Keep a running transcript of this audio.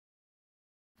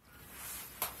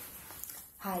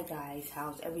Hi guys,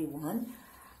 how's everyone?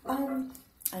 I'm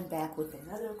back with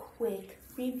another quick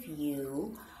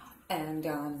review, and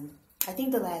I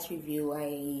think the last review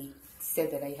I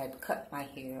said that I had cut my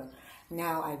hair.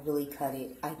 Now I really cut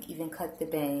it. I even cut the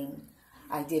bang.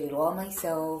 I did it all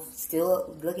myself,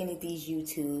 still looking at these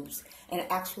YouTubes, and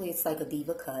actually it's like a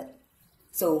Deva cut.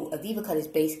 So a Deva cut is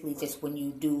basically just when you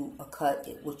do a cut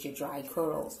with your dry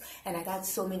curls. And I got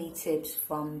so many tips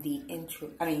from the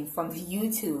from the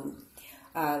YouTube.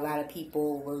 A lot of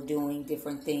people were doing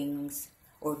different things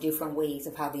or different ways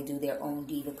of how they do their own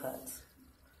Deva cuts.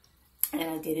 And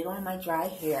I did it on my dry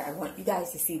hair. I want you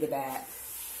guys to see the back.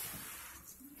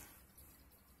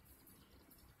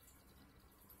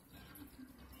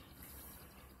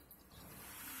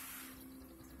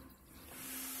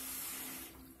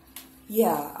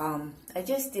 Yeah, I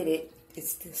just did it.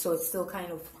 So it's still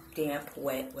kind of damp,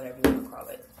 wet, whatever you want to call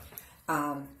it.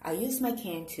 I used my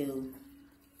Cantu,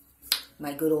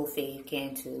 my good old fave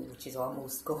Cantu, which is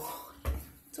almost gone.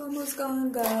 It's almost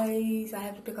gone, guys. I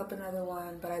have to pick up another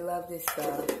one, but I love this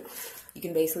stuff. You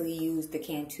can basically use the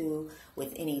Cantu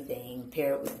with anything,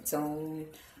 pair it with its own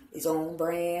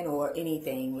brand or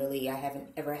anything, really. I haven't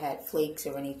ever had flakes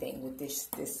or anything with this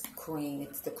cream.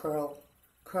 It's the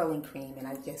curling cream, and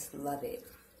I just love it.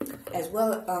 As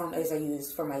well as I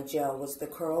used for my gel was the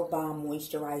Curl Bomb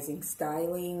Moisturizing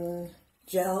Styling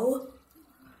Gel.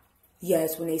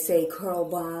 Yes, when they say Curl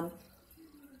Bomb,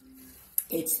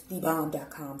 it's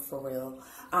thebomb.com for real.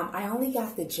 I only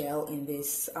got the gel in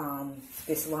this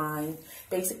this line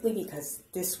basically because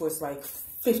this was like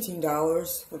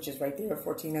 $15, which is right there,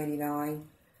 $14.99.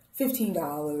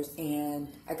 $15, and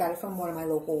I got it from one of my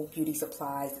local beauty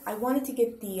supplies. I wanted to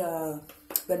get the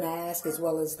mask as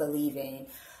well as the leave-in,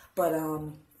 but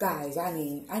guys, I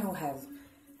mean, I don't have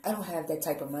that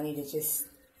type of money to just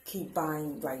keep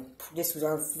buying. Like, this was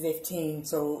on 15,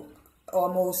 so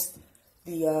almost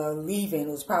the leave-in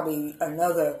was probably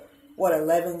another, what,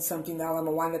 11 something dollars. I'm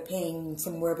gonna wind up paying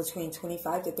somewhere between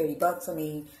 25 to 30 bucks. I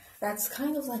mean, that's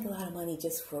kind of like a lot of money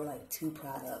just for like 2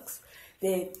 products.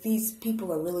 These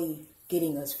people are really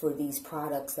getting us for these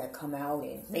products that come out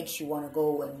and makes you want to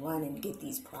go and run and get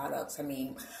these products. I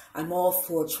mean, I'm all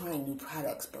for trying new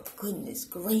products, but goodness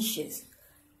gracious,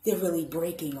 they're really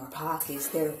breaking our pockets.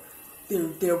 They're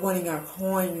wanting our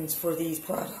coins for these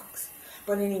products.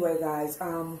 But anyway, guys,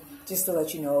 just to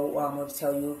let you know, I'm going to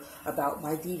tell you about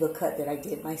my Deva cut that I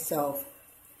did myself.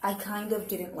 I kind of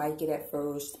didn't like it at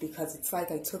first because it's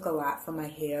like I took a lot from my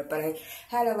hair, but I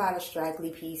had a lot of straggly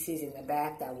pieces in the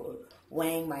back that were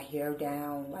weighing my hair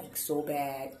down like so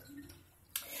bad.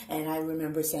 And I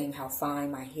remember saying how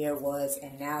fine my hair was,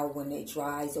 and now when it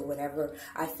dries or whatever,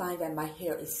 I find that my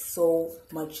hair is so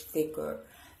much thicker.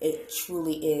 It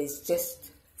truly is,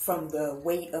 just from the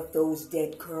weight of those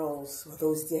dead curls or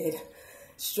those dead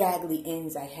straggly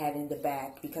ends I had in the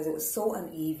back, because it was so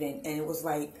uneven, and it was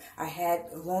like I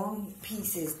had long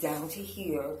pieces down to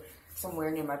here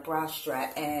somewhere near my bra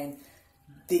strap, and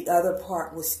the other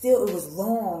part was still, it was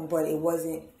long, but it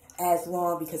wasn't as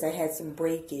long because I had some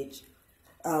breakage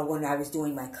when I was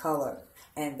doing my color,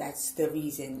 and that's the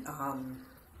reason I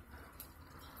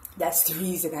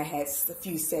had a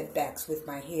few setbacks with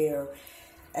my hair,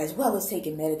 as well as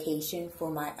taking medication for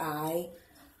my eye.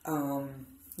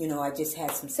 You know, I just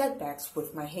had some setbacks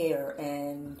with my hair,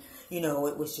 and, you know,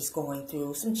 it was just going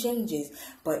through some changes.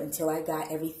 But until I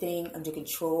got everything under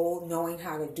control, knowing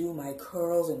how to do my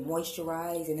curls and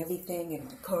moisturize and everything, and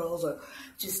my curls are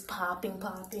just popping,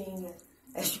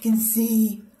 as you can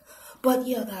see. But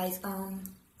yeah, guys,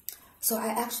 so I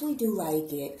actually do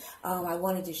like it. I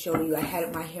wanted to show you, I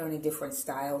had my hair in a different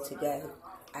style today.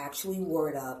 I actually wore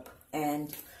it up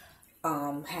and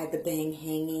had the bang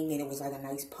hanging, and it was like a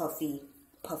nice puffy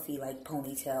like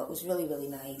ponytail. It was really, really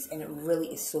nice, and it really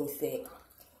is so thick.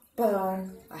 But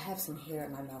I have some hair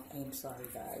in my mouth. I'm sorry,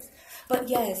 guys. But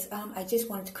yes, I just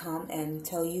wanted to come and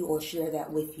tell you or share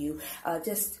that with you.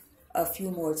 Just a few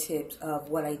more tips of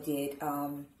what I did.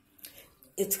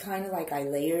 It's kind of like I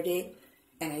layered it,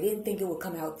 and I didn't think it would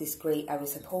come out this great. I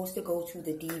was supposed to go to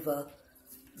the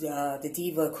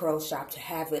Deva curl shop to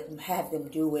have them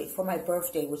do it for my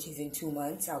birthday, which is in 2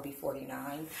 months. I'll be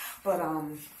 49. But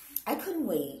I couldn't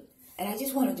wait, and I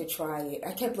just wanted to try it.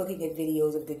 I kept looking at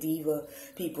videos of the Deva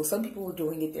people. Some people were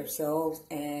doing it themselves,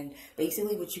 and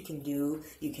basically what you can do,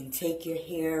 you can take your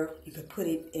hair, you can put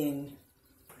it in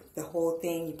the whole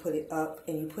thing, you put it up,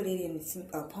 and you put it in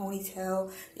a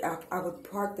ponytail. I would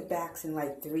part the backs in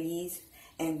like 3s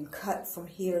and cut from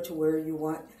here to where you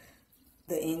want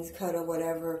the ends cut or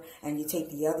whatever, and you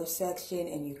take the other section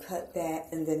and you cut that,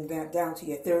 and then down to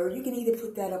your third. You can either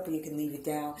put that up or you can leave it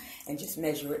down and just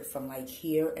measure it from like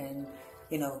here and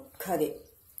cut it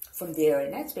from there.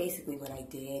 And that's basically what I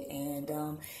did.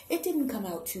 And it didn't come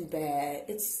out too bad.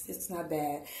 It's not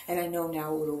bad. And I know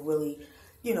now it'll really,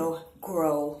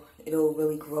 grow. It'll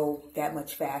really grow that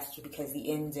much faster because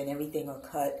the ends and everything are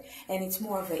cut. And it's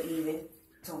more of an even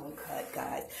tone cut,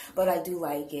 guys. But I do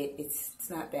like it. It's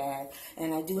not bad.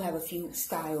 And I do have a few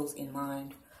styles in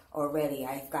mind already.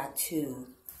 I've got 2.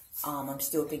 I'm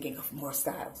still thinking of more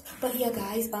styles. But yeah,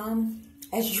 guys,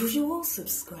 as usual,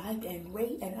 subscribe and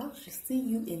rate, and I'll just see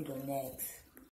you in the next